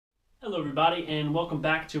Hello everybody and welcome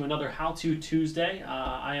back to another How To Tuesday.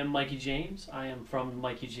 I am Mikey James. I am from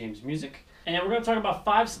Mikey James Music. And we're going to talk about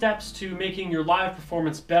 5 steps to making your live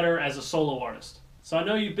performance better as a solo artist. So I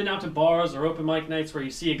know you've been out to bars or open mic nights where you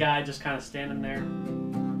see a guy just kind of standing there.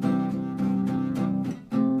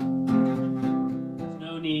 There's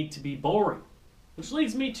no need to be boring. Which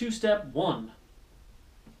leads me to step 1.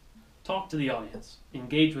 Talk to the audience.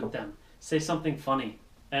 Engage with them. Say something funny.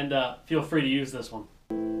 And feel free to use this one.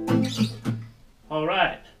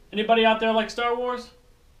 Alright, anybody out there like Star Wars?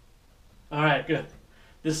 Alright, good.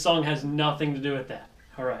 This song has nothing to do with that.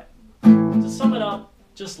 Alright. To sum it up,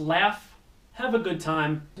 just laugh, have a good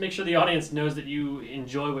time, make sure the audience knows that you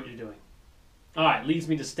enjoy what you're doing. Alright, leads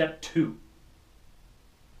me to step 2.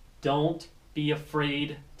 Don't be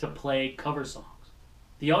afraid to play cover songs.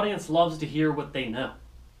 The audience loves to hear what they know.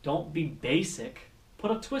 Don't be basic,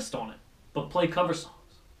 put a twist on it, but play cover songs.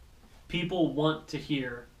 People want to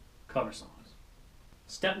hear cover songs.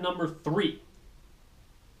 Step number 3.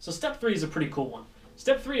 So step 3 is a pretty cool one.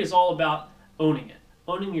 Step 3 is all about owning it.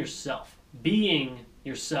 Owning yourself. Being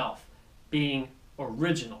yourself. Being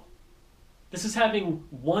original. This is having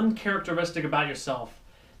one characteristic about yourself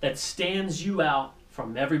that stands you out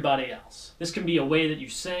from everybody else. This can be a way that you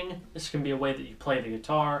sing. This can be a way that you play the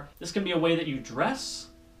guitar. This can be a way that you dress.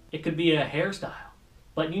 It could be a hairstyle.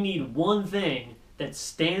 But you need one thing that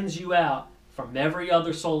stands you out from every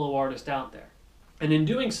other solo artist out there. And in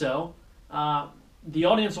doing so, the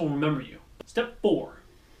audience will remember you. Step 4.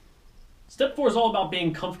 Step 4 is all about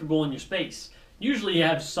being comfortable in your space. Usually you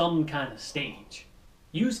have some kind of stage.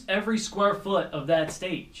 Use every square foot of that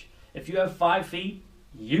stage. If you have 5 feet,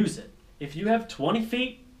 use it. If you have 20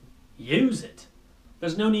 feet, use it.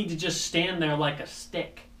 There's no need to just stand there like a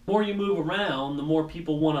stick. The more you move around, the more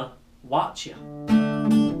people want to watch you.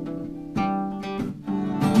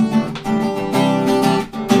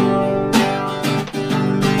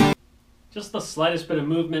 Just the slightest bit of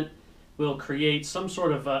movement will create some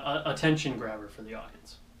sort of attention grabber for the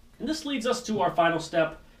audience. And this leads us to our final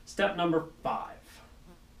step, step number 5.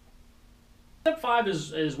 Step 5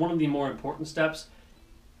 is one of the more important steps.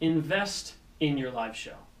 Invest in your live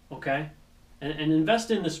show, okay? And invest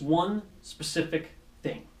in this one specific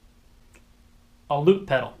thing. A loop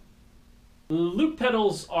pedal. Loop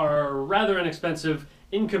pedals are rather inexpensive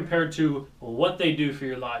in compared to what they do for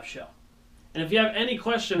your live show. And if you have any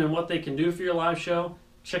question on what they can do for your live show,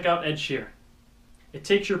 check out Ed Sheeran. It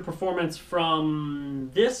takes your performance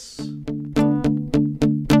from this to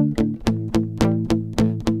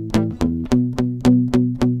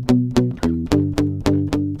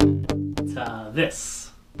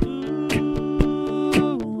this.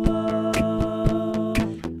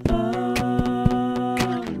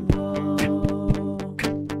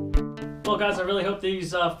 Well guys, I really hope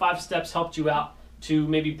these 5 steps helped you out to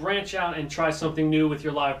maybe branch out and try something new with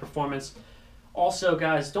your live performance. Also,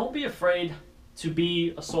 guys, don't be afraid to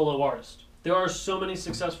be a solo artist. There are so many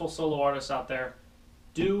successful solo artists out there.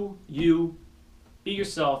 Do you, be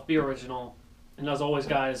yourself, be original. And as always,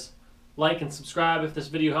 guys, like and subscribe if this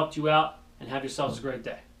video helped you out, and have yourselves a great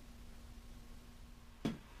day.